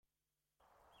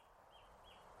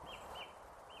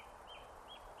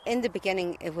In the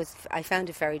beginning, I found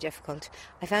it very difficult.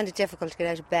 I found it difficult to get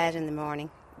out of bed in the morning,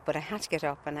 but I had to get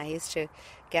up, and I used to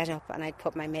get up and I'd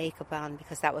put my makeup on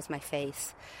because that was my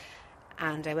face.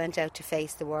 And I went out to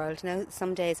face the world. Now,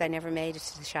 some days I never made it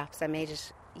to the shops. I made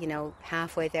it,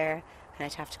 halfway there, and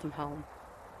I'd have to come home.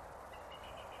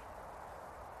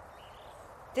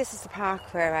 This is the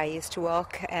park where I used to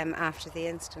walk after the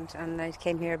incident, and I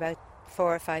came here about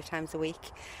 4 or 5 times a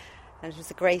week. And it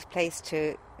was a great place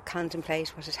to contemplate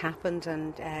what had happened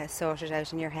and sort it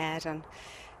out in your head and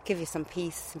give you some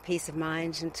peace of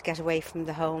mind and to get away from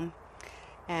the home.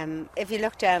 If you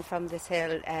look down from this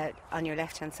hill on your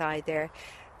left-hand side there,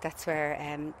 that's where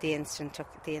the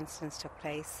incidents took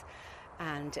place.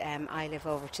 And I live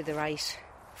over to the right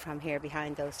from here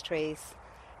behind those trees.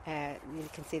 You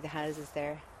can see the houses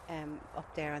there,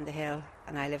 up there on the hill,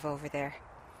 and I live over there.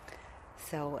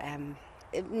 So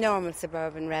normal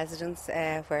suburban residence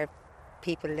where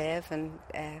people live and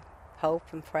hope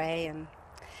and pray and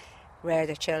rear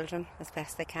their children as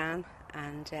best they can,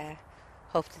 and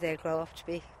hope that they'll grow up to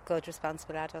be good,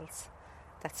 responsible adults.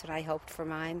 That's what I hoped for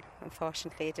mine.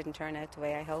 Unfortunately, it didn't turn out the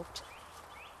way I hoped.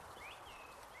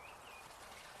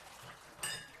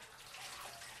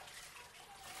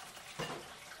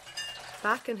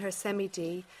 Back in her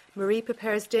semi-D, Marie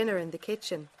prepares dinner in the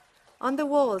kitchen. On the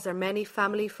walls are many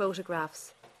family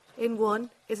photographs. In one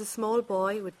is a small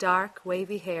boy with dark,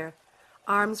 wavy hair,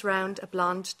 arms round a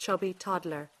blonde, chubby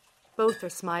toddler. Both are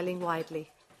smiling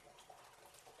widely.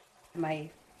 My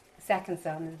second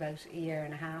son is about 1.5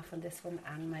 years on this one,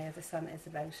 and my other son is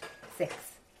about 6.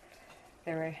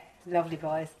 They were lovely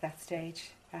boys at that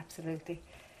stage, absolutely.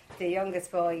 The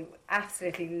youngest boy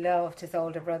absolutely loved his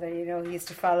older brother. He used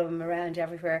to follow him around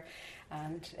everywhere,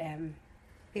 and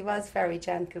he was very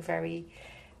gentle, very,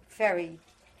 very,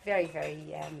 very,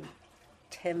 very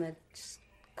timid,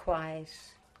 quiet,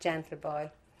 gentle boy,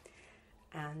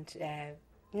 and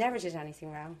never did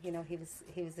anything wrong. He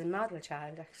was a model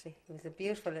child, actually. He was a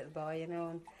beautiful little boy,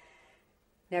 and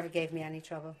never gave me any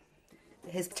trouble.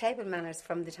 His table manners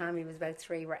from the time he was about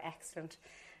 3 were excellent.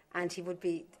 And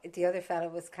the other fellow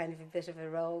was kind of a bit of a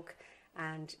rogue,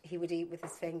 and he would eat with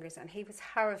his fingers, and he was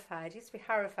horrified. He used to be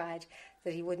horrified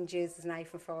that he wouldn't use his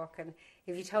knife and fork, and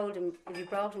if you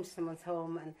brought him to someone's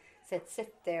home and said,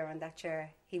 sit there on that chair,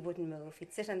 he wouldn't move.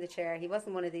 He'd sit on the chair. He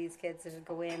wasn't one of these kids that would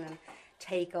go in and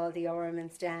take all the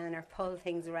ornaments down or pull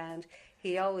things around.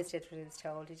 He always did what he was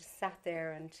told. He just sat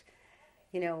there and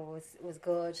was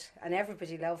good, and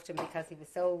everybody loved him because he was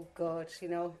so good.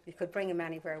 You could bring him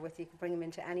anywhere with you. You could bring him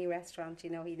into any restaurant. He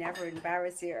never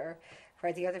embarrassed you, or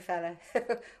where the other fella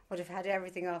would have had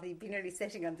everything off. He'd be nearly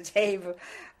sitting on the table.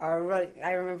 Or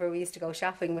I remember we used to go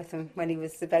shopping with him when he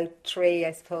was about 3,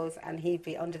 I suppose, and he'd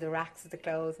be under the racks of the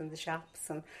clothes in the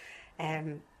shops,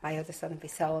 and my other son would be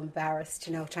so embarrassed,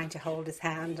 trying to hold his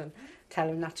hand and tell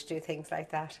him not to do things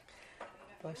like that.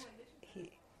 But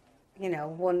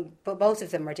but both of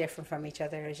them were different from each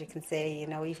other, as you can see.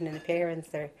 Even in appearance,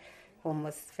 one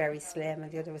was very slim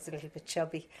and the other was a little bit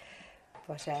chubby.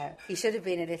 But he should have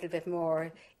been a little bit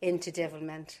more into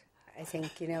devilment, I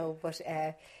think. But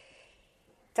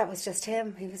that was just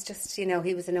him. He was just,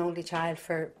 he was an only child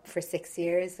for 6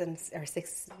 years, around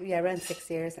 6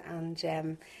 years,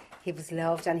 and he was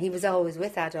loved, and he was always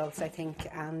with adults, I think,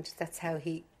 and that's how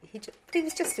he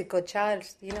was just a good child.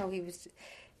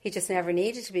 He just never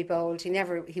needed to be bold.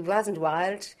 He wasn't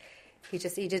wild. He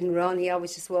didn't run. He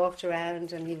always just walked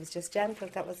around, and he was just gentle.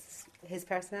 That was his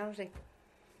personality.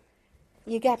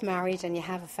 You get married and you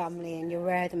have a family and you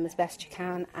rear them as best you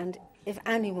can. And if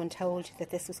anyone told you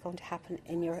that this was going to happen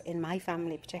in my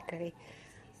family particularly,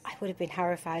 I would have been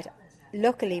horrified.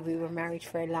 Luckily, we were married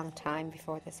for a long time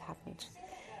before this happened.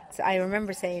 So I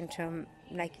remember saying to him,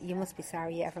 you must be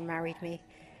sorry you ever married me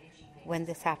when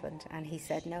this happened. And he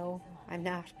said, no, I'm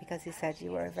not, because he said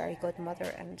you were a very good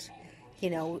mother, and he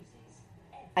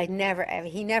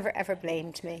never ever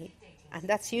blamed me. And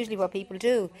that's usually what people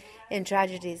do in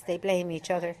tragedies, they blame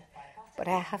each other. But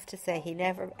I have to say, he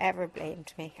never ever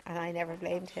blamed me, and I never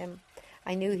blamed him.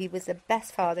 I knew he was the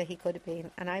best father he could have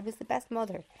been, and I was the best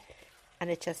mother, and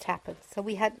it just happened. So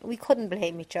we couldn't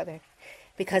blame each other,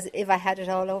 because if I had it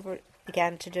all over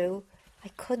again to do, I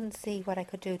couldn't see what I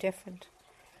could do different.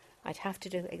 I'd have to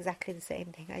do exactly the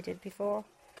same thing I did before.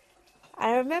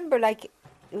 I remember,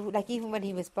 even when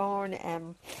he was born,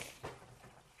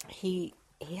 he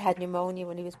had pneumonia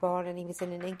when he was born, and he was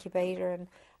in an incubator. And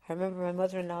I remember my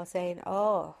mother-in-law saying,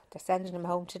 "Oh, they're sending him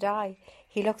home to die.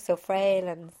 He looks so frail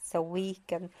and so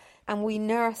weak." And we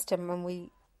nursed him and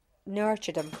we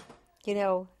nurtured him,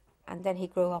 And then he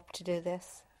grew up to do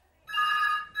this.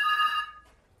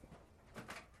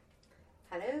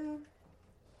 Hello.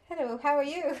 Hello, how are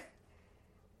you?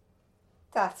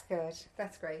 That's good.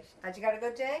 That's great. Had you got a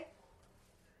good day?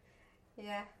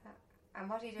 Yeah. And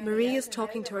what are you doing? Marie is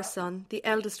talking to her son, the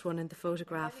eldest one in the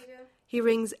photograph. He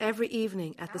rings every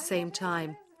evening at the same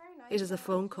time. It is a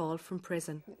phone call from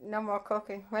prison. No more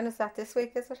cooking. When is that? This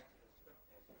week, is it?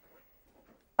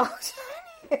 Oh,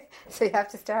 so you have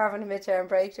to starve on a midterm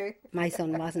break too? My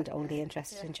son wasn't only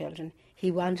interested in children.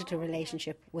 He wanted a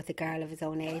relationship with a girl of his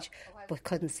own age, but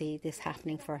couldn't see this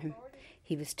happening for him.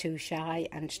 He was too shy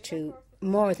and too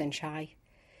more than shy.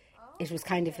 It was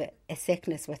kind of a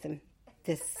sickness with him,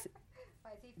 this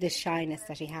shyness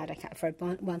that he had, for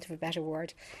want of a better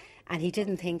word. And he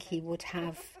didn't think he would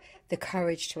have the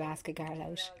courage to ask a girl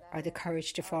out or the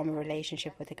courage to form a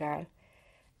relationship with a girl.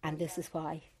 And this is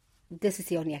why. This is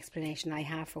the only explanation I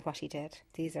have for what he did.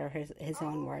 These are his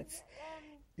own words.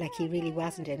 Like, he really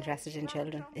wasn't interested in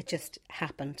children. It just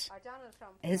happened.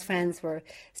 His friends were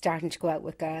starting to go out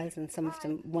with girls, and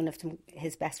one of them,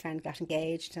 his best friend, got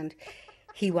engaged, and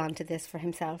he wanted this for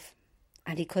himself.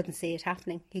 And he couldn't see it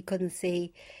happening. He couldn't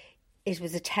see. It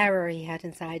was a terror he had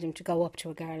inside him to go up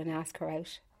to a girl and ask her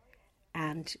out.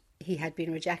 And he had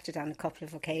been rejected on a couple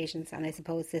of occasions, and I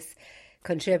suppose this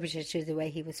contributed to the way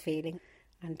he was feeling.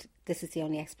 And this is the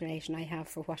only explanation I have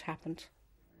for what happened.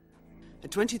 A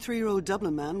 23-year-old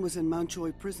Dublin man was in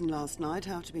Mountjoy prison last night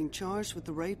after being charged with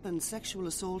the rape and sexual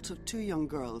assault of 2 young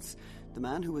girls. The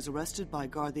man, who was arrested by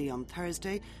Gardaí on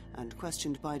Thursday and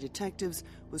questioned by detectives,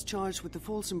 was charged with the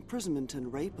false imprisonment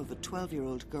and rape of a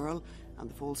 12-year-old girl and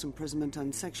the false imprisonment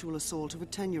and sexual assault of a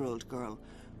 10-year-old girl.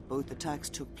 Both attacks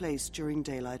took place during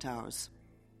daylight hours.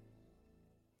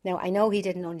 Now, I know he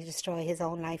didn't only destroy his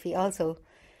own life, he also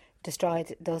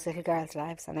destroyed those little girls'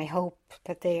 lives, and I hope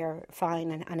that they are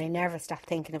fine, and I never stop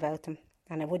thinking about them,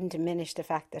 and I wouldn't diminish the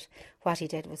fact that what he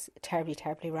did was terribly,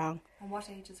 terribly wrong. And what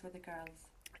ages were the girls?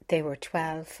 They were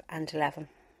 12 and 11,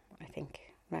 I think,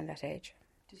 around that age.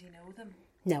 Did he know them?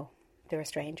 No, they were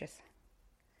strangers.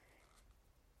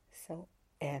 So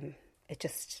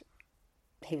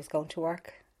he was going to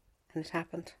work and it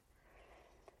happened.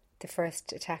 The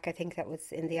first attack, I think that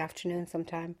was in the afternoon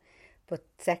sometime, but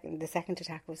the second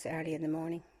attack was early in the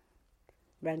morning,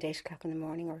 around 8 o'clock in the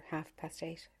morning or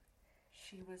 8:30.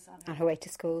 She was on her way to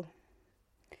school,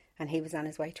 and he was on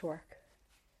his way to work,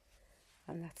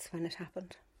 and that's when it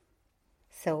happened.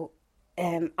 So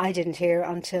I didn't hear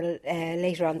until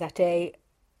later on that day.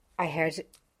 I heard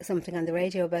something on the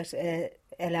radio about a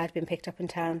lad being picked up in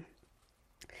town,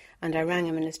 and I rang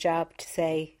him in his job to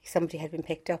say somebody had been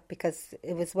picked up, because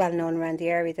it was well known around the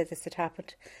area that this had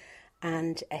happened,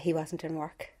 and he wasn't in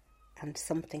work, and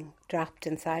something dropped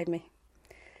inside me,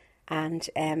 and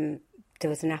there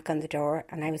was a knock on the door,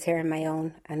 and I was hearing my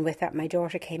own, and with that my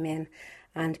daughter came in,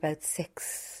 and about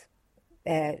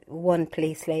one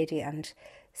police lady and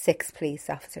 6 police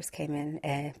officers came in,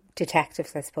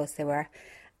 detectives I suppose they were,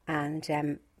 and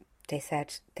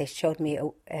they showed me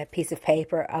a piece of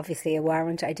paper, obviously a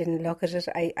warrant. I didn't look at it,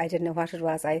 I didn't know what it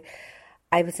was. I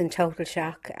was in total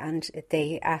shock, and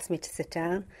they asked me to sit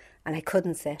down, and I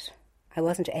couldn't sit.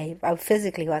 I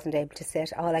physically wasn't able to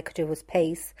sit. All I could do was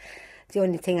pace. The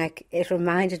only thing it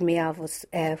reminded me of was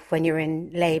when you're in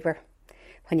labour,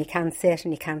 when you can't sit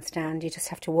and you can't stand, you just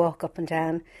have to walk up and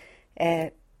down,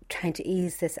 trying to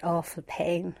ease this awful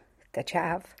pain that you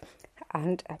have.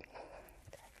 And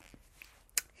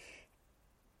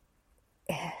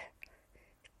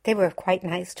they were quite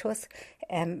nice to us.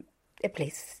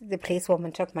 The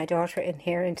policewoman took my daughter in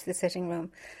here into the sitting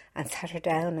room and sat her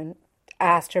down and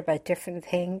asked her about different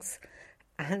things,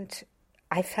 and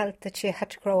I felt that she had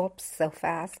to grow up so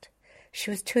fast. She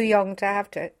was too young to have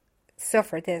to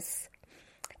suffer this,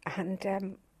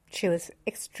 and she was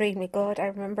extremely good. I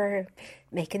remember her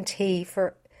making tea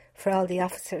for all the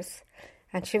officers,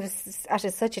 and she was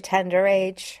at such a tender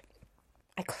age.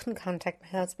 I couldn't contact my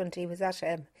husband. He was at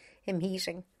a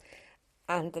meeting,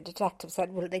 and the detective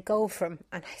said, "Will they go for him?"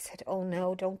 And I said, "Oh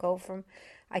no, don't go for him."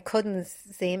 I couldn't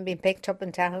see him being picked up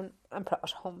in town and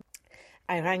brought home.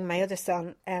 I rang my other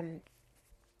son.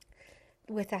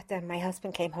 With that then, my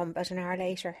husband came home about an hour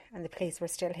later, and the police were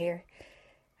still here,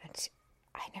 and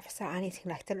I never saw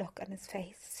anything like the look on his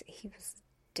face. He was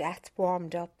death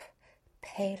warmed up,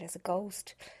 pale as a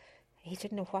ghost. He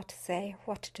didn't know what to say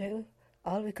or what to do.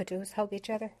 All we could do was hug each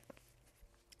other.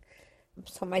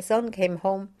 So my son came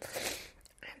home,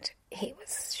 and he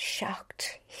was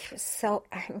shocked. He was so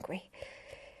angry.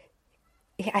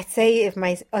 I'd say if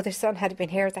my other son had been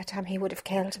here at that time, he would have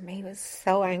killed him. He was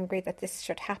so angry that this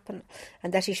should happen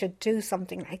and that he should do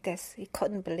something like this. He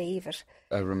couldn't believe it.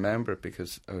 I remember it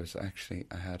because I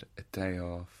had a day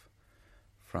off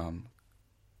from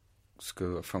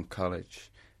school, from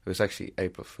college, It was actually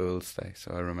April Fool's Day,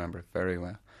 so I remember it very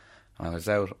well. And I was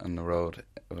out on the road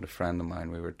with a friend of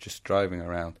mine. We were just driving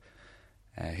around.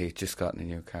 He'd just gotten a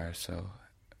new car,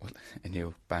 a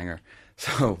new banger.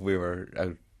 So we were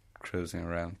out cruising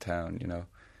around town, you know,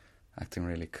 acting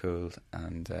really cool.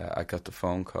 And I got the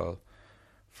phone call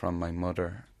from my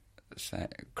mother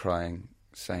crying,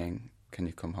 saying, "Can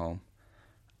you come home?"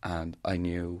 And I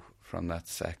knew from that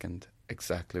second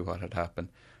exactly what had happened,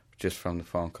 just from the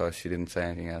phone call. She didn't say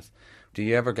anything else. Do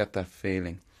you ever get that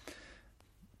feeling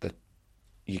that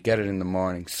you get it in the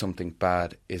morning, something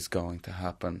bad is going to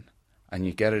happen, and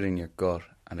you get it in your gut,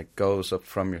 and it goes up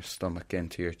from your stomach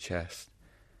into your chest,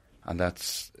 and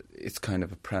it's kind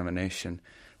of a premonition,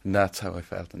 and that's how I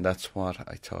felt, and that's what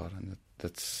I thought, and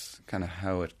that's kind of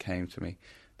how it came to me,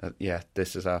 that, yeah,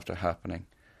 this is after happening.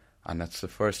 And that's the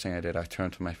first thing I did. I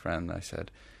turned to my friend and I said,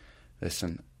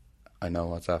 "Listen, I know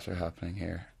what's after happening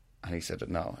here." And he said,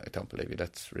 "No, I don't believe you.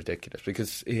 That's ridiculous."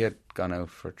 Because he had gone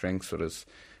out for drinks with us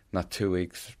not 2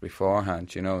 weeks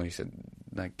beforehand, you know. He said,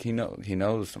 like, he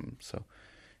knows them. So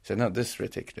he said, "No, this is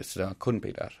ridiculous. No, it couldn't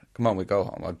be that. Come on, we go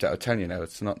home. I'll tell you now,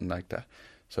 it's nothing like that."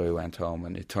 So we went home,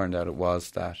 and it turned out it was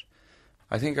that.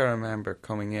 I think I remember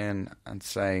coming in and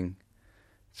saying,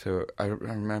 I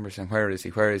remember saying, "Where is he?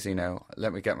 Where is he now?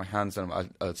 Let me get my hands on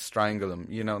him. I'll strangle him."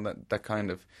 You know, that kind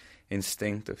of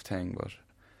instinctive thing. But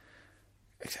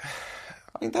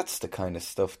I mean, that's the kind of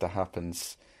stuff that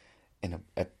happens in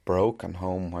a broken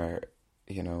home where,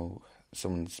 you know,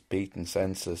 someone's beaten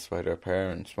senseless by their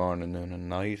parents morning, noon and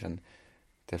night, and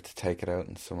they have to take it out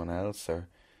on someone else. Or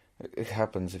it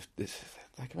happens if this,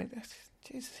 like, I mean,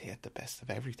 Jesus, he had the best of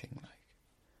everything. Like,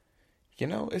 you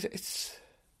know, it's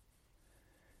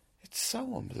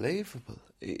so unbelievable.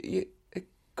 It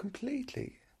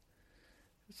completely,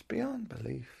 it's beyond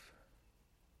belief.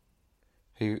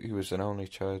 He was an only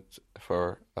child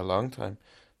for a long time,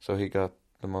 so he got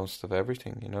the most of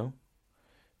everything, you know.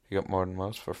 He got more than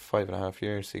most. For 5.5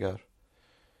 years he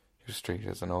was treated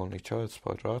as an only child,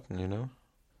 spoiled rotten, you know.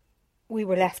 We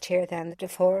were left here then, the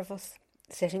four of us,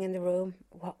 sitting in the room.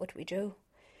 What would we do?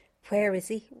 Where is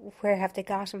he? Where have they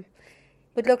got him?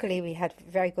 But luckily we had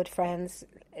very good friends,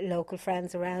 local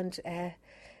friends around. A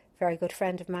very good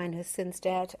friend of mine who's since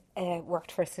dead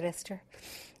worked for a solicitor.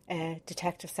 A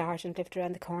detective sergeant lived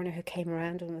around the corner who came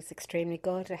around and was extremely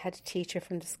good. I had a teacher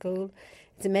from the school.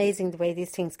 It's amazing the way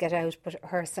these things get out, but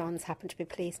her sons happened to be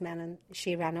policemen, and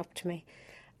she ran up to me.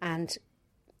 And,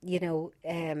 you know,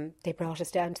 they brought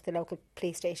us down to the local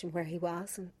police station where he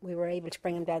was, and we were able to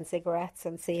bring him down cigarettes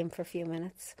and see him for a few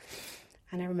minutes.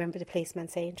 And I remember the policeman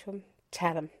saying to him,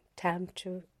 tell him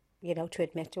to, you know, to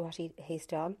admit to what he's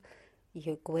done.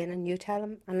 You go in and you tell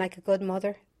him. And like a good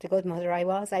mother, the good mother I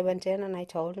was, I went in and I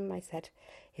told him, I said,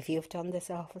 "If you've done this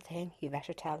awful thing, you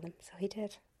better tell them." So he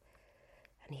did.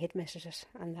 And he admitted it,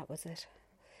 and that was it.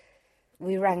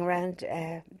 We rang around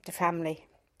the family,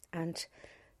 and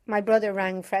my brother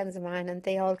rang friends of mine, and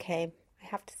they all came, I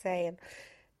have to say.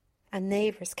 And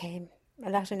neighbours came. A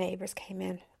lot of neighbours came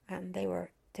in, and they were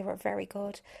very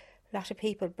good. A lot of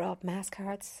people brought mass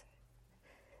cards,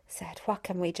 said, "What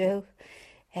can we do?"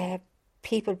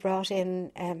 People brought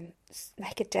in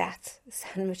like a death,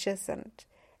 sandwiches and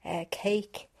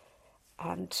cake,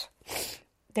 and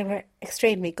they were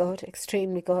extremely good,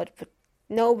 but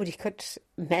nobody could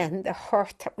mend the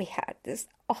hurt that we had. This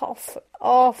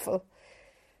awful.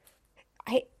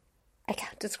 I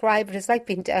can't describe it. It's like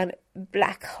being down a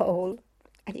black hole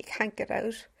and you can't get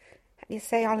out. And you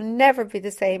say, "I'll never be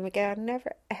the same again,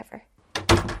 never, ever."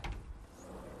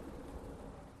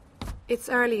 It's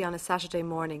early on a Saturday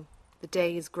morning. The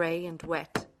day is grey and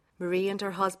wet. Marie and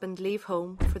her husband leave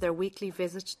home for their weekly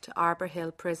visit to Arbour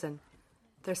Hill Prison.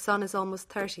 Their son is almost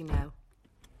 30 now.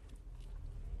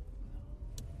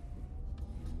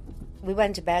 We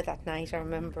went to bed that night, I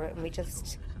remember, and we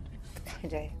just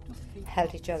kind of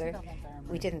held each other.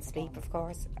 We didn't sleep, of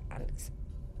course, and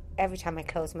every time I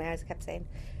closed my eyes I kept saying,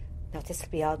 "No, this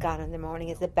will be all gone in the morning.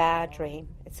 It's a bad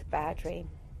dream. It's a bad dream."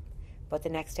 But the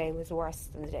next day was worse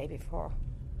than the day before.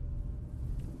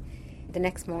 The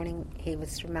next morning he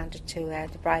was remanded to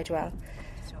the Bridewell,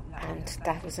 and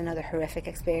that was another horrific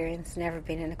experience. Never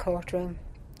been in a courtroom,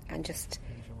 and just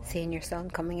seeing your son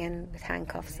coming in with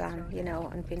handcuffs on, you know,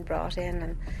 and being brought in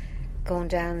and going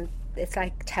down. It's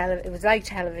like it was like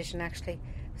television, actually.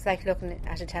 It was like looking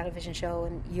at a television show,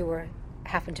 and you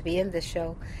happened to be in this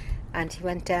show. And he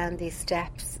went down these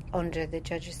steps under the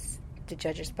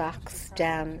judge's box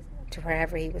down to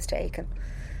wherever he was taken,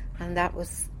 and that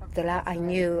was I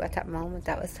knew at that moment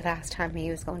that was the last time he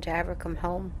was going to ever come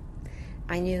home.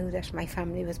 I knew that my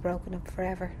family was broken up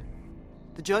forever.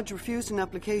 The judge refused an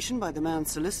application by the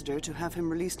man's solicitor to have him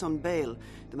released on bail.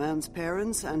 The man's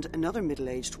parents and another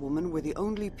middle-aged woman were the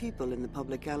only people in the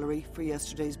public gallery for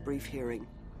yesterday's brief hearing.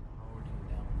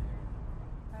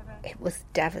 It was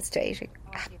devastating,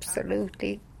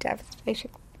 absolutely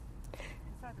devastating.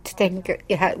 To think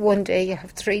one day you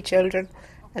have 3 children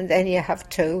and then you have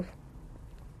 2.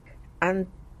 And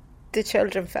the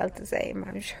children felt the same,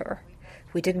 I'm sure.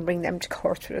 We didn't bring them to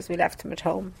court with us, we left them at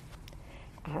home.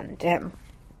 And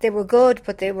they were good,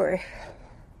 but they were...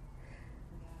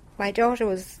 My daughter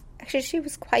was... Actually, she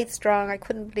was quite strong. I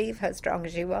couldn't believe how strong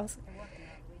she was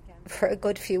for a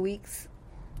good few weeks.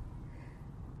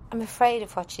 I'm afraid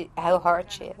of how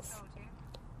hurt she is.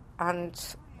 And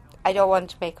I don't want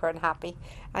to make her unhappy.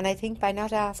 And I think by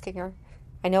not asking her...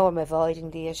 I know I'm avoiding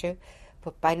the issue,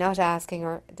 but by not asking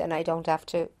her, then I don't have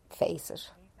to face it.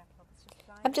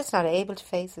 I'm just not able to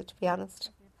face it, to be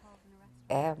honest.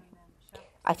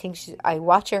 I think I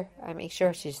watch her. I make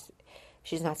sure she's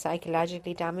not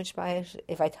psychologically damaged by it.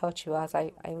 If I thought she was,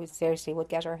 I seriously would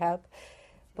get her help.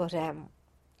 But I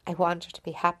want her to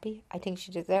be happy. I think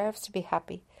she deserves to be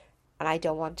happy. And I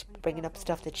don't want to be bringing up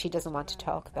stuff that she doesn't want to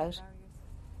talk about.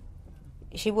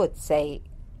 She would say,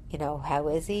 how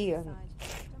is he?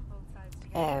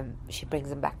 And she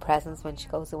brings him back presents when she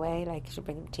goes away. Like, she'll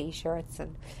bring him T-shirts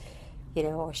and,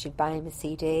 or she'd buy him a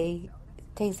CD.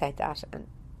 Things like that. And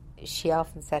she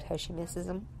often said how she misses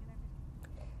him.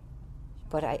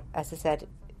 But as I said,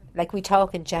 like, we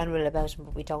talk in general about him,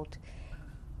 but we don't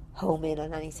home in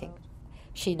on anything.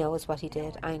 She knows what he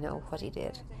did. I know what he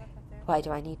did. Why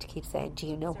do I need to keep saying, do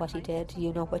you know what he did? Do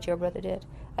you know what your brother did?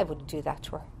 I wouldn't do that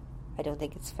to her. I don't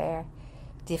think it's fair.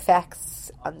 The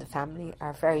effects on the family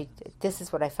are this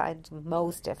is what I find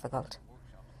most difficult,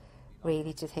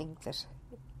 really, to think that,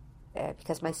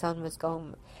 because my son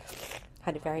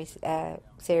had a very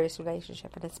serious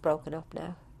relationship and it's broken up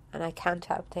now. And I can't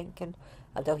help thinking,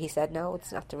 although he said no,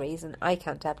 it's not the reason, I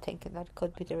can't help thinking that it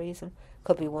could be the reason,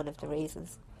 could be one of the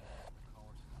reasons.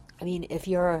 I mean, if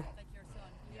your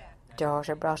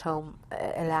daughter brought home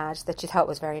a lad that you thought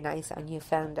was very nice and you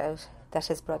found out that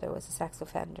his brother was a sex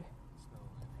offender,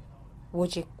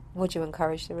 would you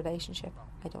encourage the relationship?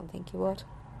 I don't think you would.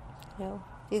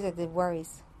 These are the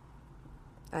worries.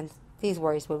 And these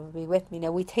worries will be with me.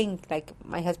 Now, we think, like,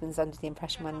 my husband's under the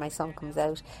impression when my son comes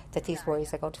out that these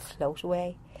worries are going to float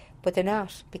away. But they're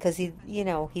not, because he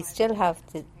still have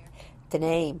the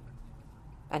name,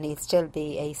 and he'd still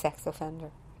be a sex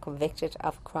offender, convicted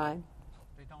of a crime.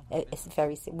 It's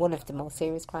one of the most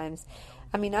serious crimes.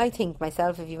 I mean, I think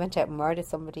myself, if you went out and murdered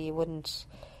somebody, it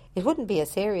wouldn't be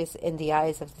as serious in the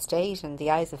eyes of the state and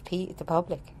the eyes of the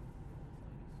public.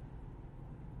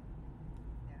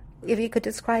 If you could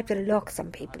describe the looks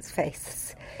on people's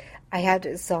faces. I had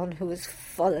a son who was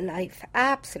full of life,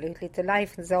 absolutely the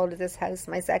life and soul of this house,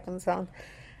 my second son,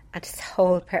 and his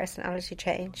whole personality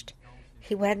changed.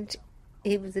 He was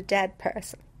a dead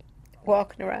person,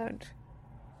 walking around.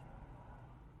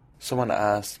 Someone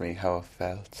asked me how I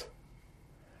felt,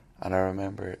 and I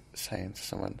remember saying to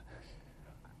someone,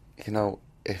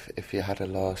 if you had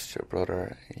lost your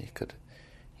brother, you could,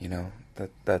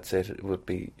 that's it. It would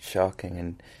be shocking,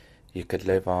 and you could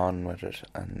live on with it,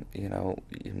 and you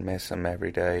miss him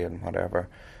every day and whatever,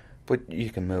 but you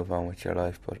can move on with your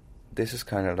life. But this is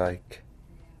kind of like,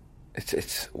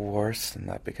 it's worse than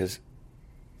that, because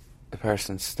the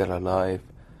person's still alive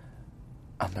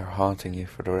and they're haunting you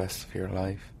for the rest of your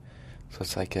life. So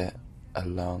it's like a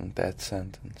long death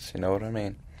sentence, you know what I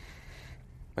mean?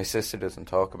 My sister doesn't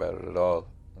talk about it at all,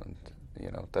 and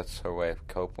that's her way of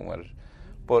coping with it.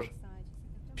 But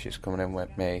she's coming in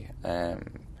with me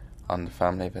on the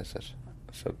family visit,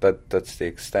 so that's the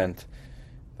extent,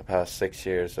 the past 6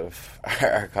 years of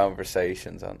our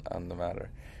conversations on the matter.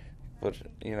 But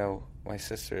my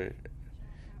sister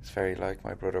is very like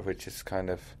my brother, which is kind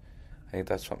of, I think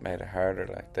that's what made it harder.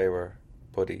 Like, they were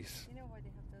buddies.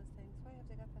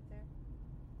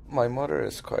 My mother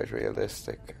is quite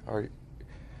realistic.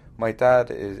 My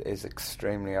dad is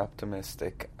extremely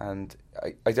optimistic, and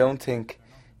I don't think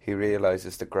he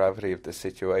realises the gravity of the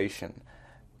situation.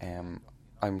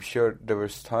 I'm sure there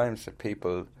was times that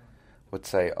people would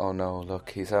say, oh no, look,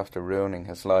 he's after ruining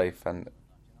his life, and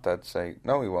Dad'd say,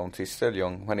 no, he won't, he's still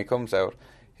young. When he comes out,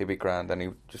 he'll be grand, and he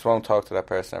just won't talk to that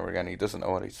person ever again. He doesn't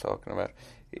know what he's talking about.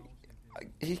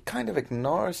 He kind of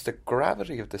ignores the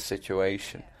gravity of the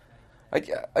situation.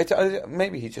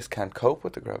 Maybe he just can't cope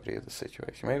with the gravity of the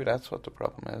situation. Maybe that's what the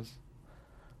problem is.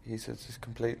 He's a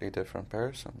completely different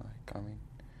person. Like, I mean,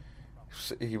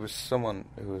 he was someone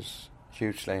who was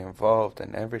hugely involved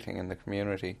in everything in the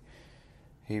community.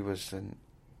 He was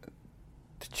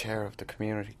the chair of the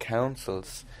community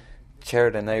councils,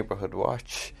 chaired a neighbourhood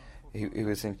watch. He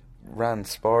ran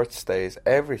sports days,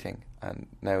 everything, and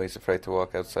now he's afraid to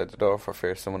walk outside the door for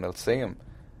fear someone will see him.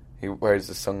 He wears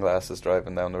his sunglasses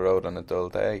driving down the road on a dull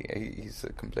day. He's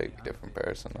a completely different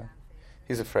person now.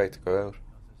 He's afraid to go out.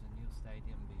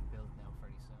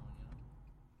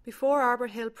 Before Arbour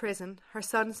Hill Prison, her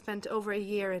son spent over a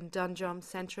year in Dundrum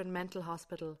Central Mental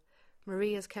Hospital.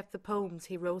 Marie has kept the poems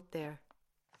he wrote there.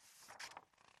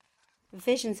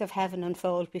 Visions of heaven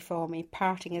unfold before me.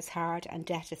 Parting is hard and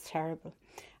death is terrible.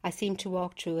 I seem to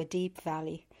walk through a deep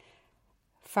valley,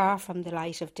 far from the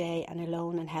light of day and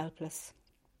alone and helpless.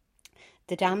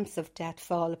 The damps of death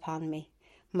fall upon me.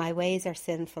 My ways are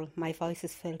sinful, my voice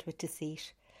is filled with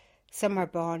deceit. Some are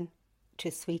born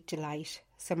to sweet delight,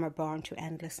 some are born to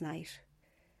endless night.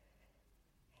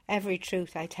 Every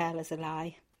truth I tell is a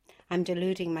lie. I'm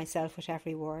deluding myself with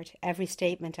every word. Every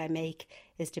statement I make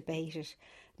is debated.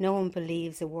 No one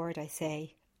believes a word I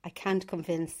say. I can't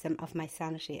convince them of my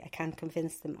sanity. I can't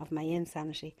convince them of my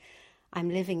insanity. I'm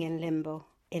living in limbo,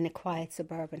 in a quiet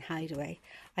suburban hideaway.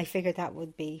 I figured that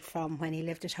would be from when he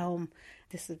lived at home.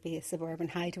 This would be a suburban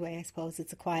hideaway, I suppose.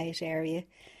 It's a quiet area.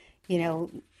 You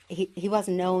know, he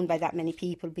wasn't known by that many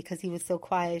people because he was so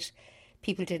quiet.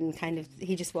 People didn't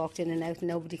he just walked in and out and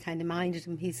nobody kind of minded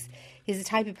him. He's the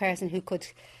type of person who could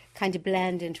kind of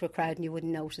blend into a crowd and you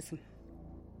wouldn't notice him.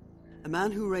 A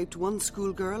man who raped one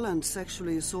schoolgirl and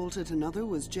sexually assaulted another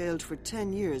was jailed for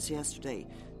 10 years yesterday.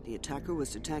 The attacker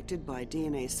was detected by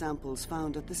DNA samples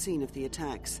found at the scene of the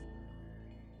attacks.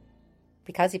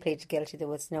 Because he pleaded guilty, there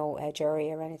was no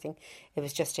jury or anything. It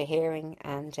was just a hearing,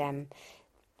 and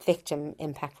victim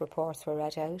impact reports were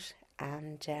read out,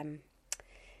 and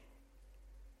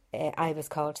I was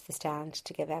called to the stand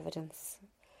to give evidence.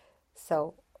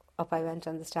 So up I went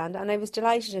on the stand, and I was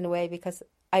delighted in a way because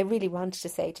I really wanted to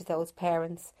say to those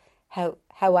parents how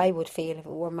I would feel if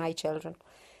it were my children.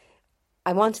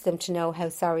 I wanted them to know how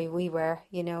sorry we were,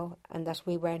 you know, and that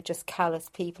we weren't just callous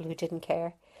people who didn't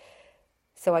care.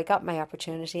 So I got my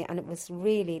opportunity, and it was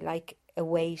really like a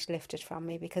weight lifted from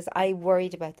me because I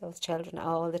worried about those children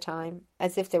all the time,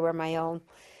 as if they were my own.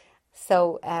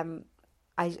 So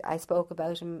I spoke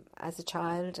about him as a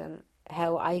child and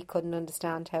how I couldn't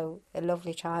understand how a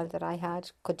lovely child that I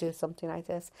had could do something like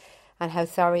this, and how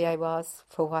sorry I was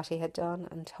for what he had done,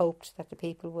 and hoped that the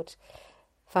people would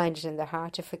find it in their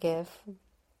heart to forgive.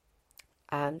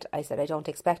 And I said, I don't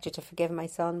expect you to forgive my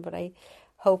son, but I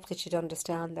hope that you'd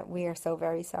understand that we are so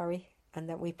very sorry and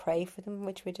that we pray for them,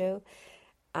 which we do.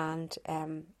 And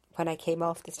when I came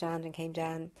off the stand and came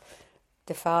down,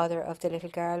 the father of the little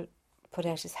girl put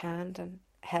out his hand and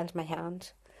held my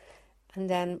hand. And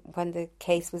then when the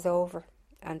case was over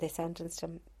and they sentenced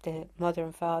him, the mother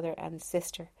and father and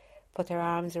sister put their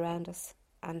arms around us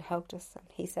and hugged us. And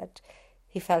he said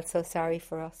he felt so sorry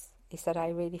for us. He said, I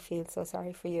really feel so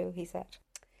sorry for you, he said.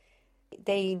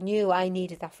 They knew I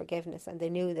needed that forgiveness, and they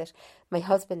knew that my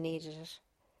husband needed it.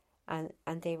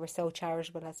 And they were so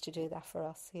charitable as to do that for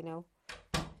us, you know.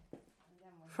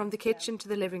 From the kitchen to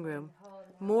the living room,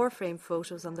 more framed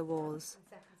photos on the walls.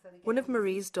 One of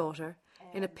Marie's daughter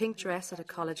in a pink dress at a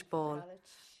college ball.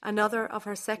 Another of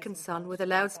her second son with a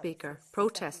loudspeaker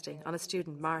protesting on a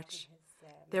student march.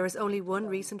 There is only one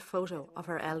recent photo of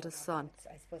her eldest son.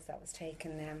 I suppose that was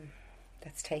taken,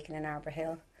 that's taken in Arbour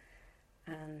Hill.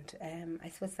 And I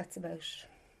suppose that's about,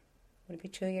 would it be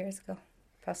 2 years ago?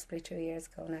 Possibly 2 years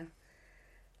ago now.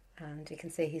 And you can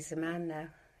see he's a man now,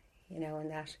 you know, and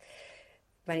that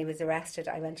when he was arrested,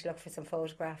 I went to look for some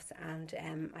photographs, and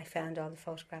I found all the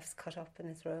photographs cut up in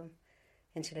his room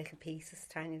into little pieces,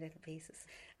 tiny little pieces.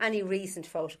 Any recent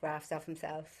photographs of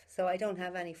himself. So I don't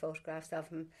have any photographs of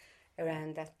him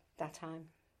around that time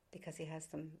because he has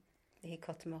them, he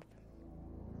cut them up.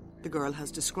 The girl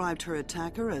has described her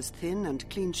attacker as thin and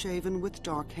clean-shaven with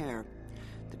dark hair.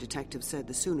 The detective said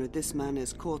the sooner this man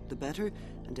is caught, the better,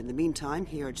 and in the meantime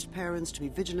he urged parents to be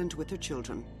vigilant with their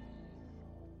children.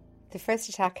 The first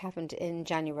attack happened in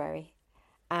January,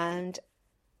 and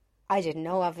I didn't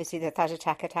know, obviously, that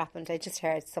attack had happened. I just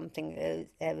heard something,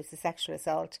 it was a sexual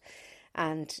assault,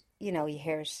 and, you know, you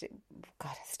hear it,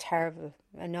 God, it's terrible,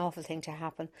 an awful thing to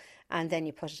happen, and then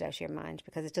you put it out of your mind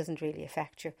because it doesn't really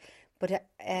affect you. But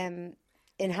in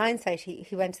hindsight,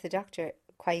 he went to the doctor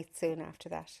quite soon after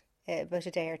that. About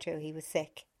a day or two, he was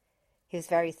sick. He was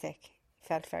very sick. He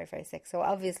felt very, very sick. So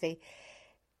obviously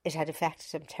it had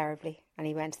affected him terribly, and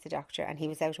he went to the doctor, and he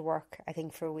was out of work, I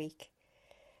think, for a week.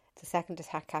 The second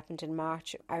attack happened in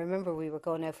March. I remember we were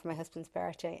going out for my husband's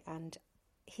birthday, and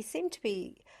he seemed to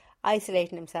be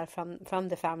isolating himself from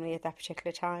the family at that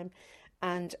particular time.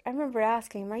 And I remember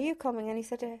asking him, are you coming? And he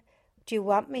said, do you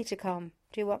want me to come?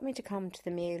 Do you want me to come to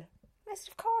the meal? I said,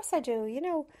 of course I do. You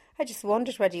know, I just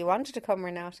wondered whether you wanted to come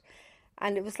or not.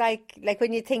 And it was like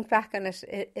when you think back on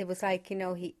it, it was like, you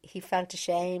know, he felt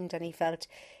ashamed and he felt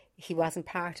he wasn't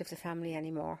part of the family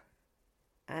anymore.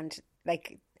 And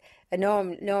like,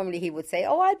 normally he would say,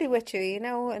 oh, I'll be with you, you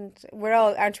know, and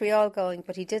aren't we all going?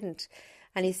 But he didn't.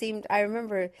 And he seemed, I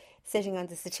remember sitting on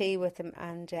the settee with him,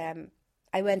 and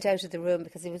I went out of the room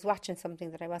because he was watching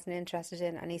something that I wasn't interested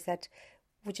in. And he said,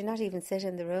 would you not even sit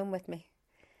in the room with me?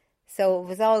 So it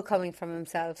was all coming from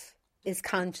himself. His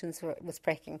conscience was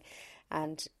pricking,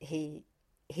 and he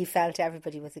felt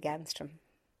everybody was against him.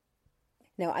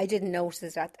 Now, I didn't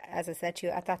notice that, as I said to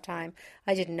you, at that time,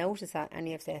 I didn't notice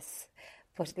any of this.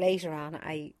 But later on,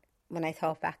 when I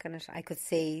thought back on it, I could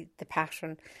see the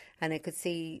pattern, and I could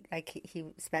see, like, he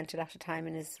spent a lot of time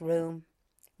in his room.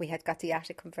 We had got the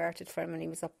attic converted for him, and he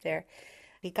was up there.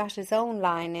 He got his own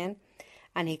line in,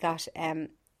 and he got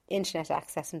internet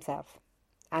access himself.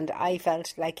 And I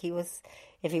felt like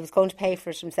if he was going to pay for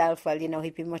it himself, well, you know,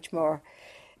 he'd be much more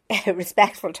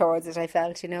respectful towards it, I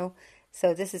felt, you know.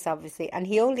 So this is obviously, and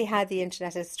he only had the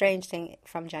internet, a strange thing,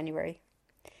 from January.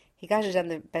 He got it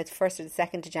on about the 1st or the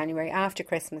 2nd of January, after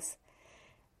Christmas.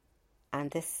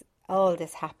 And all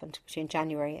this happened between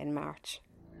January and March.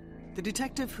 The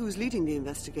detective who's leading the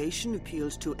investigation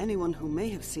appealed to anyone who may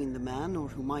have seen the man or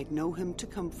who might know him to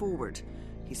come forward.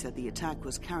 He said the attack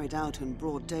was carried out in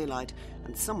broad daylight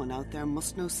and someone out there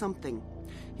must know something.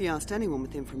 He asked anyone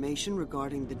with information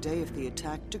regarding the day of the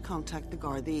attack to contact the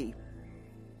Gardaí.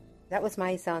 That was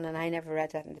my son, and I never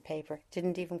read that in the paper.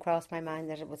 Didn't even cross my mind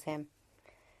that it was him.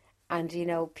 And, you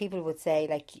know, people would say,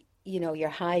 like, you know, you're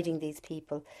hiding these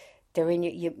people. They're in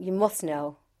you must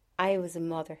know. I was a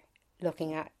mother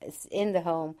looking at us in the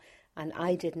home, and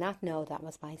I did not know that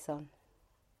was my son.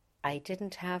 I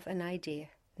didn't have an idea,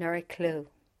 nor a clue.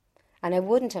 And I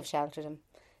wouldn't have sheltered him,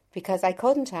 because I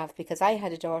couldn't have, because I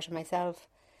had a daughter myself.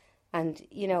 And,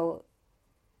 you know,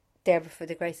 there for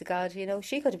the grace of God, you know,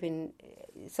 she could have been,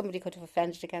 somebody could have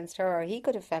offended against her, or he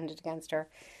could have offended against her.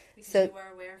 Because so you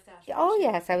were aware of that? Oh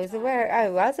yes, I was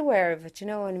aware of it, you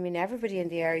know, and I mean everybody in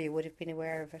the area would have been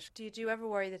aware of it. Do you ever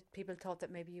worry that people thought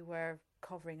that maybe you were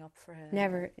covering up for him?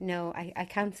 Never, no, I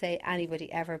can't say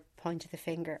anybody ever pointed the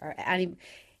finger, or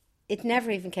it never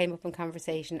even came up in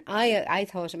conversation. I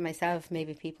thought it myself,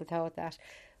 maybe people thought that,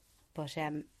 but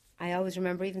I always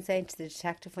remember even saying to the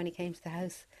detective when he came to the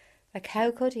house, like,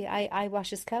 how could he? I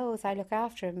wash his clothes, I look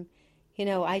after him. You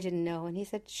know, I didn't know. And he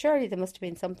said, surely there must have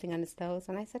been something on his clothes.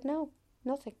 And I said, no,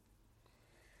 nothing.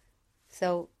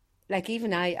 So, like,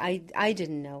 even I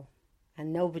didn't know.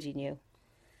 And nobody knew.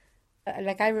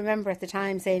 Like, I remember at the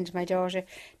time saying to my daughter,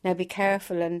 now be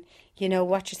careful and, you know,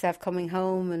 watch yourself coming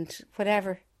home and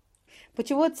whatever. But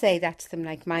you would say that to them,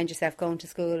 like, mind yourself going to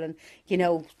school. And, you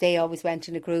know, they always went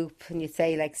in a group. And you'd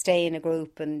say, like, stay in a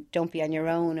group and don't be on your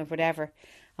own or whatever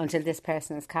until this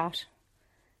person is caught.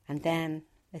 And then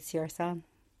it's your son.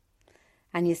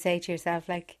 And you say to yourself,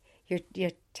 like,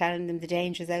 you're telling them the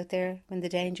dangers out there when the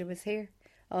danger was here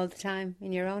all the time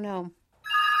in your own home.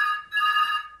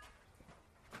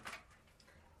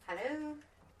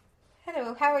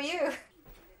 Hello, how are you?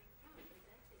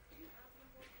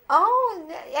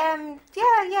 Oh, yeah,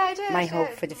 I do. My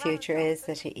hope for the future is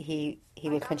that he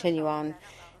will continue on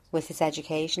with his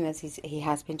education as he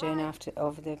has been doing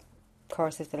over the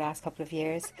course of the last couple of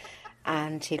years.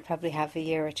 And he'll probably have a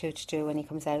year or two to do when he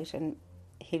comes out, and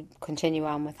he'll continue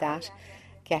on with that,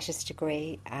 get his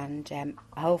degree, and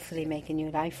hopefully make a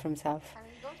new life for himself.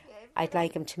 I'd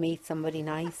like him to meet somebody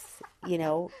nice, you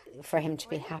know, for him to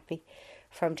be happy,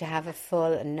 for him to have a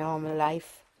full and normal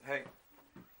life. Hey,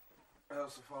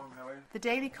 how's the phone? How are you? The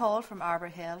Daily Call from Arbor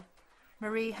Hill.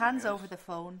 Marie hands over the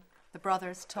phone. The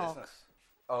brothers talk. Business.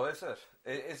 Oh, is it?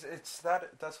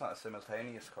 That's not a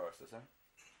simultaneous course, is it?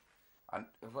 And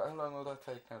how long will that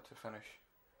take now to finish?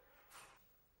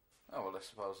 Oh, well, I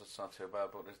suppose it's not too bad,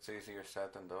 but it's easier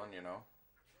said than done, you know.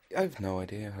 I've no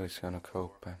idea how he's going to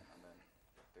cope.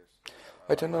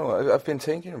 I don't know. I've been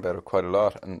thinking about it quite a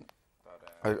lot, and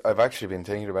I've actually been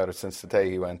thinking about it since the day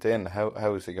he went in.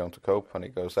 How is he going to cope when he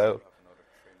goes out?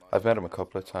 I've met him a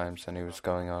couple of times, and he was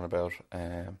going on about,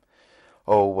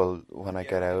 oh, well, when I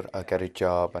get out, I'll get a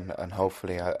job, and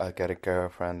hopefully I'll get a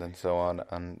girlfriend, and so on.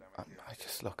 And I'm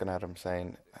just looking at him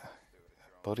saying,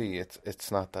 buddy,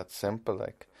 it's not that simple.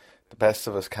 Like, the best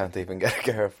of us can't even get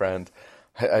a girlfriend.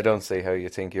 I don't see how you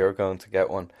think you're going to get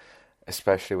one,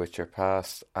 especially with your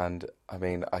past. And, I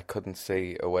mean, I couldn't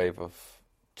see a wave of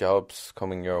jobs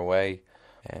coming your way.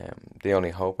 The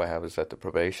only hope I have is that the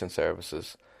probation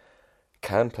services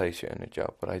can place you in a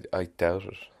job, but I doubt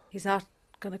it. He's not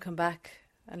going to come back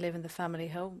and live in the family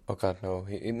home? Oh God, no.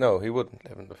 He wouldn't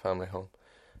live in the family home.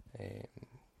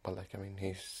 Well, like, I mean,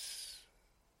 he's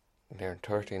near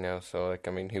 30 now, so, like,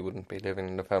 I mean, he wouldn't be living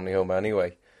in the family home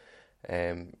anyway.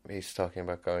 He's talking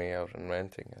about going out and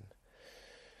renting, and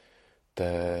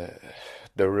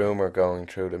the rumour going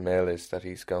through the mill is that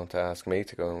he's going to ask me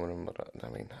to go in with him, but I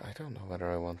mean, I don't know whether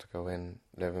I want to go in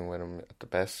living with him at the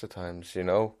best of times, you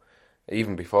know.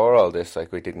 Even before all this,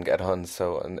 like, we didn't get on,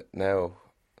 so, and now,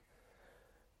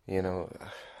 you know,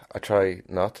 I try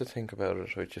not to think about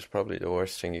it, which is probably the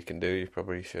worst thing you can do. You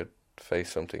probably should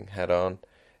face something head on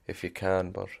if you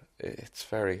can, but it's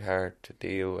very hard to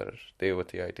deal with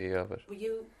the idea of it. Will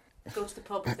you go to the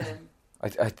pub then?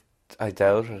 I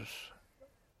doubt it.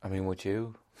 I mean, would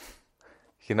you?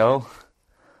 You know?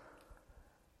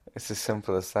 It's as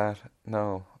simple as that.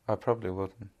 No, I probably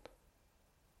wouldn't.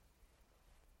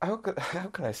 How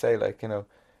can I say, like, you know,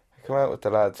 I come out with the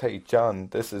lads, hey, John,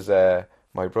 this is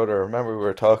my brother. Remember we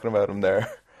were talking about him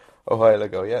there a while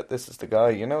ago? Yeah, this is the guy.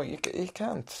 You know, you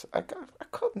can't. I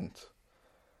couldn't.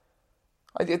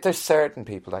 There's certain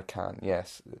people I can,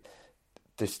 yes.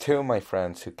 There's two of my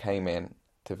friends who came in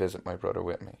to visit my brother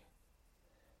with me,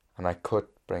 and I could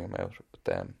bring him out with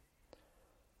them,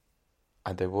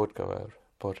 and they would go out,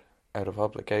 but out of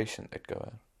obligation they'd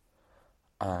go out,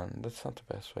 and that's not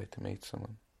the best way to meet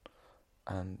someone,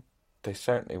 and they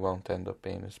certainly won't end up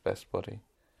being his best buddy,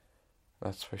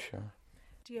 that's for sure.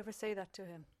 Do you ever say that to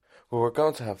him? Well, we're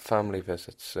going to have family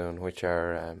visits soon, which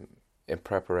are in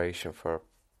preparation for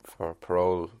a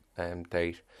parole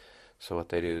date. So what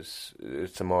they do is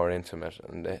it's a more intimate,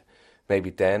 and maybe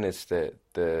then is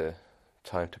the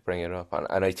time to bring it up.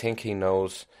 And I think he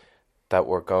knows that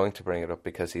we're going to bring it up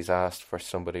because he's asked for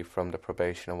somebody from the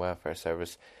Probation and Welfare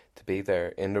Service to be there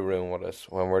in the room with us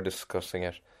when we're discussing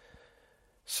it.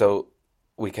 So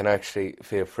we can actually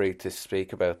feel free to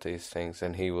speak about these things,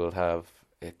 and he will have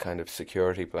a kind of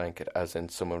security blanket, as in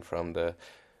someone from the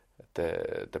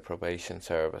Probation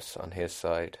Service on his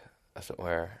side, as it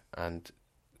were, and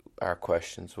our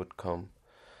questions would come,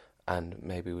 and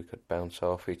maybe we could bounce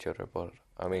off each other. But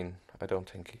I mean, I don't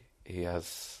think he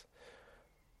has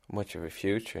much of a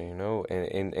future, you know,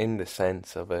 in the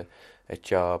sense of a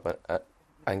job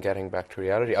and getting back to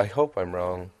reality. I hope I'm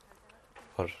wrong,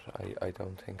 but I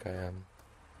don't think I am.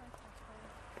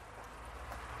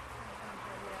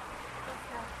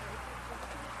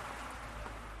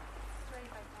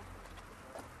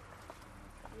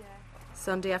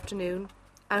 Sunday afternoon,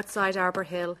 outside Arbour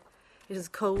Hill. It is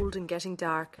cold and getting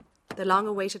dark. The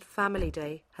long-awaited family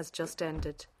day has just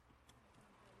ended.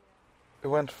 It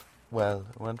went well.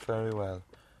 It went very well.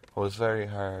 It was very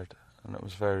hard, and it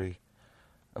was very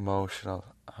emotional,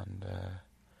 and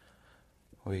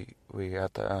we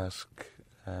had to ask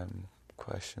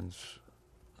questions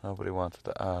nobody wanted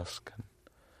to ask,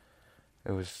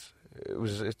 and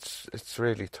it's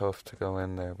really tough to go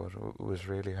in there, but it was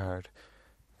really hard.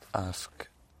 Ask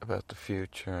about the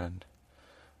future and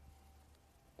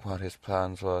what his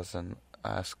plans was, and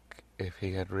ask if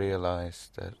he had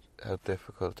realised that how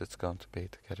difficult it's going to be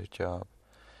to get a job,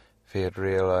 if he had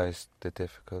realised the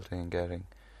difficulty in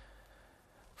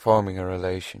forming a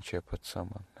relationship with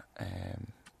someone,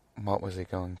 what was he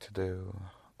going to do,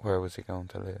 where was he going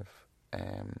to live,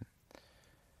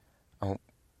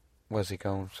 was he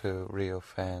going to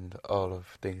reoffend? All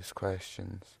of these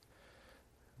questions.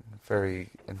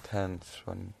 Very intense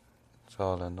when it's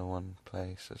all in the one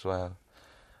place as well.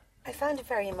 I found it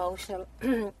very emotional.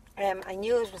 I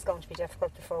knew it was going to be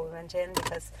difficult before we went in,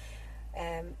 because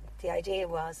the idea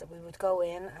was that we would go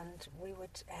in and we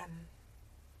would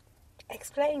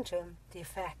explain to him the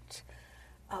effect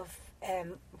of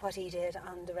what he did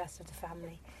on the rest of the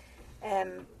family,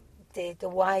 the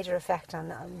wider effect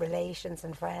on relations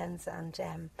and friends, and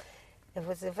it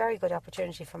was a very good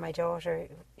opportunity for my daughter.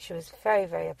 She was very,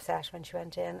 very upset when she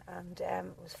went in, and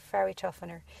it was very tough on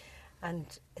her. And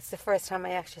it's the first time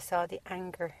I actually saw the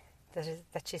anger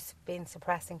that she's been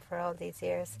suppressing for all these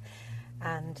years.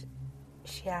 And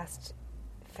she asked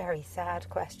a very sad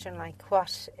question, like,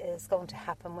 what is going to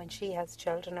happen when she has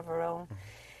children of her own?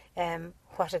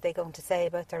 What are they going to say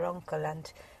about their uncle?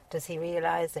 And does he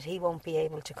realise that he won't be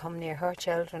able to come near her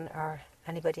children or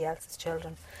anybody else's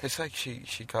children? It's like she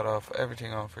got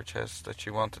everything off her chest that she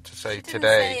wanted to say today. She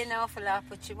didn't say an awful lot,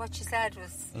 but what she said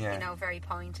was, very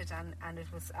pointed, and it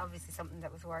was obviously something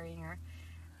that was worrying her.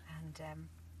 And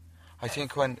I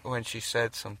think when she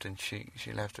said something, she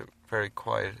left it very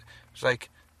quiet. It was like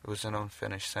it was an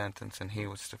unfinished sentence, and he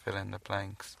was to fill in the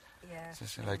blanks. Yeah.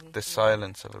 It's like the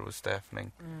silence of it was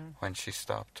deafening when she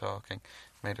stopped talking.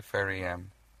 Made it very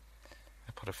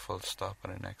I put a full stop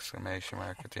and an exclamation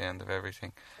mark at the end of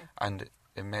everything. And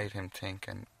it made him think,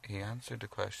 and he answered the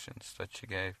questions that she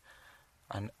gave.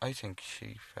 And I think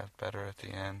she felt better at the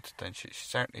end than she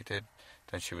certainly did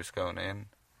than she was going in.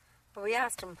 But we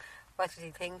asked him, what did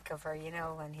he think of her,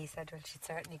 and he said, well, she'd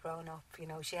certainly grown up.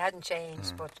 She hadn't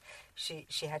changed, but she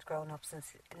had grown up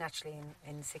since, naturally,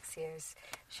 in 6 years,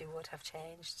 she would have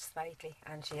changed slightly,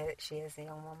 and she is a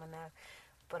young woman now.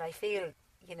 But I feel,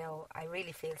 I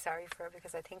really feel sorry for her,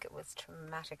 because I think it was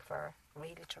traumatic for her,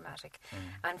 really traumatic.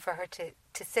 And for her to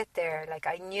sit there, like,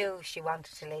 I knew she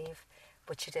wanted to leave,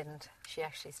 but she didn't. She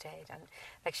actually stayed. And,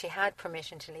 like, she had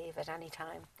permission to leave at any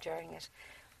time during it.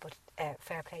 But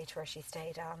fair play to her, she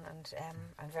stayed on, and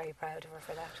I'm very proud of her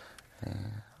for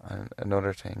that. And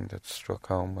another thing that struck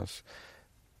home was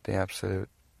the absolute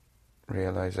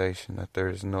realisation that there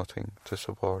is nothing to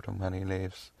support him when he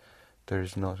leaves. There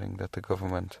is nothing that the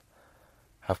government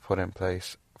have put in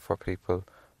place for people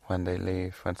when they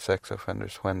leave, when sex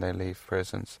offenders, when they leave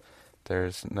prisons.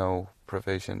 There's no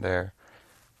provision there.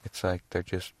 It's like they're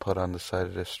just put on the side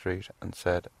of the street and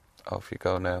said, off you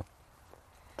go now.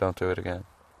 Don't do it again.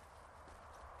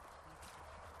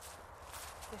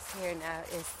 This here now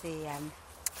is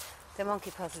the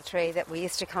monkey puzzle tree that we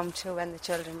used to come to when the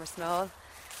children were small.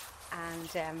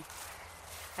 And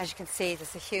as you can see,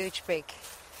 there's a huge big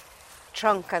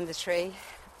trunk on the tree,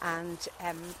 and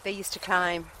they used to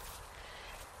climb,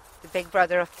 the big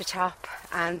brother up the top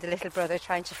and the little brother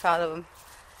trying to follow him.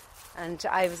 And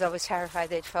I was always terrified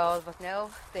they'd fall, but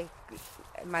no,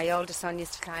 my oldest son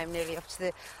used to climb nearly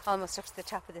almost up to the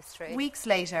top of this tree. Weeks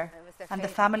later, and the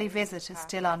family visit is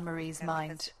still on Marie's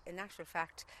mind. In actual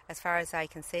fact, as far as I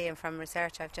can see and from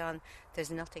research I've done,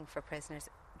 there's nothing for prisoners.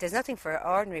 There's nothing for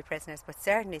ordinary prisoners, but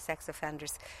certainly sex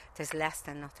offenders, there's less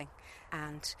than nothing.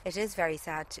 And it is very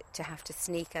sad to have to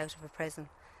sneak out of a prison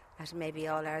at maybe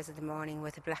all hours of the morning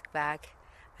with a black bag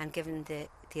and given the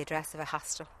address of a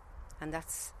hostel. And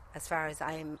that's, as far as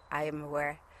I am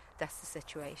aware, that's the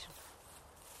situation.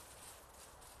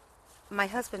 My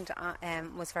husband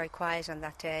was very quiet on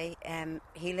that day.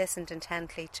 He listened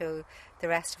intently to the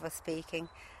rest of us speaking,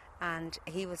 and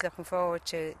he was looking forward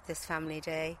to this family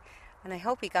day. And I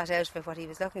hope he got out of it what he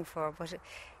was looking for, but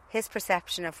his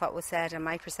perception of what was said and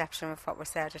my perception of what was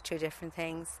said are two different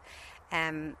things.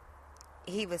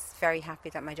 He was very happy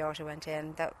that my daughter went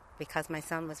in, because my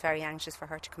son was very anxious for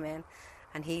her to come in,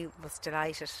 and he was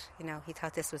delighted. He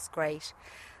thought this was great.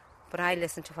 But I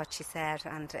listened to what she said,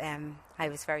 and I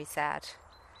was very sad.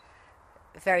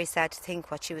 Very sad to think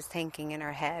what she was thinking in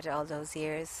her head all those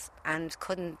years, and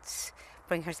couldn't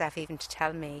bring herself even to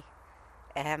tell me.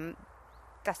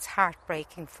 That's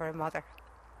heartbreaking for a mother.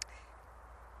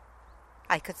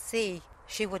 I could see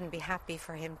she wouldn't be happy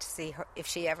for him to see her, if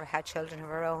she ever had children of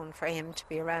her own, for him to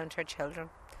be around her children.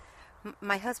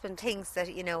 My husband thinks that,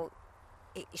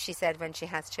 she said when she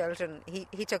has children,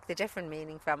 he took the different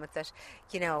meaning from it, that,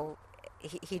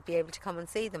 he'd be able to come and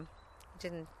see them.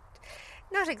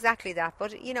 Not exactly that,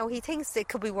 but, he thinks it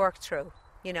could be worked through,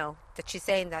 that she's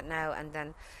saying that now, and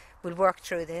then we'll work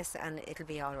through this and it'll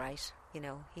be all right.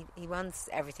 He wants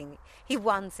everything. He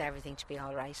wants everything to be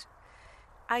all right.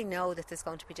 I know that there's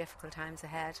going to be difficult times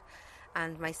ahead,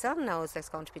 and my son knows there's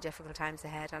going to be difficult times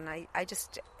ahead, and I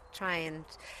just try and...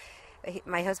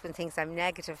 My husband thinks I'm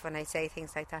negative when I say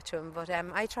things like that to him, but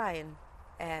I try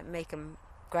and make him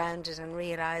grounded and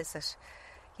realise that,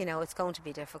 it's going to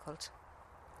be difficult.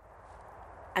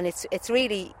 And it's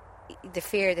really the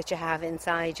fear that you have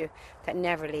inside you that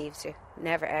never leaves you,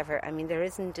 never ever. I mean, there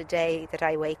isn't a day that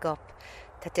I wake up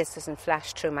that this doesn't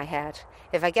flash through my head.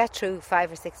 If I get through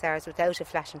 5 or 6 hours without it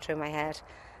flashing through my head,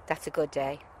 that's a good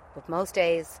day. But most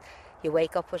days you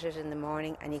wake up with it in the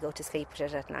morning and you go to sleep with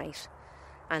it at night.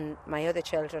 And my other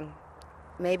children,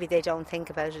 maybe they don't think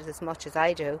about it as much as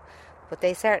I do, but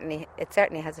it certainly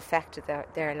has affected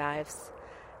their lives.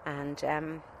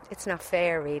 And it's not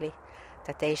fair, really,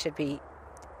 that they should be,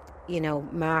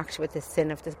 marked with the sin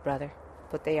of this brother.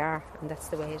 But they are, and that's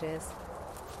the way it is.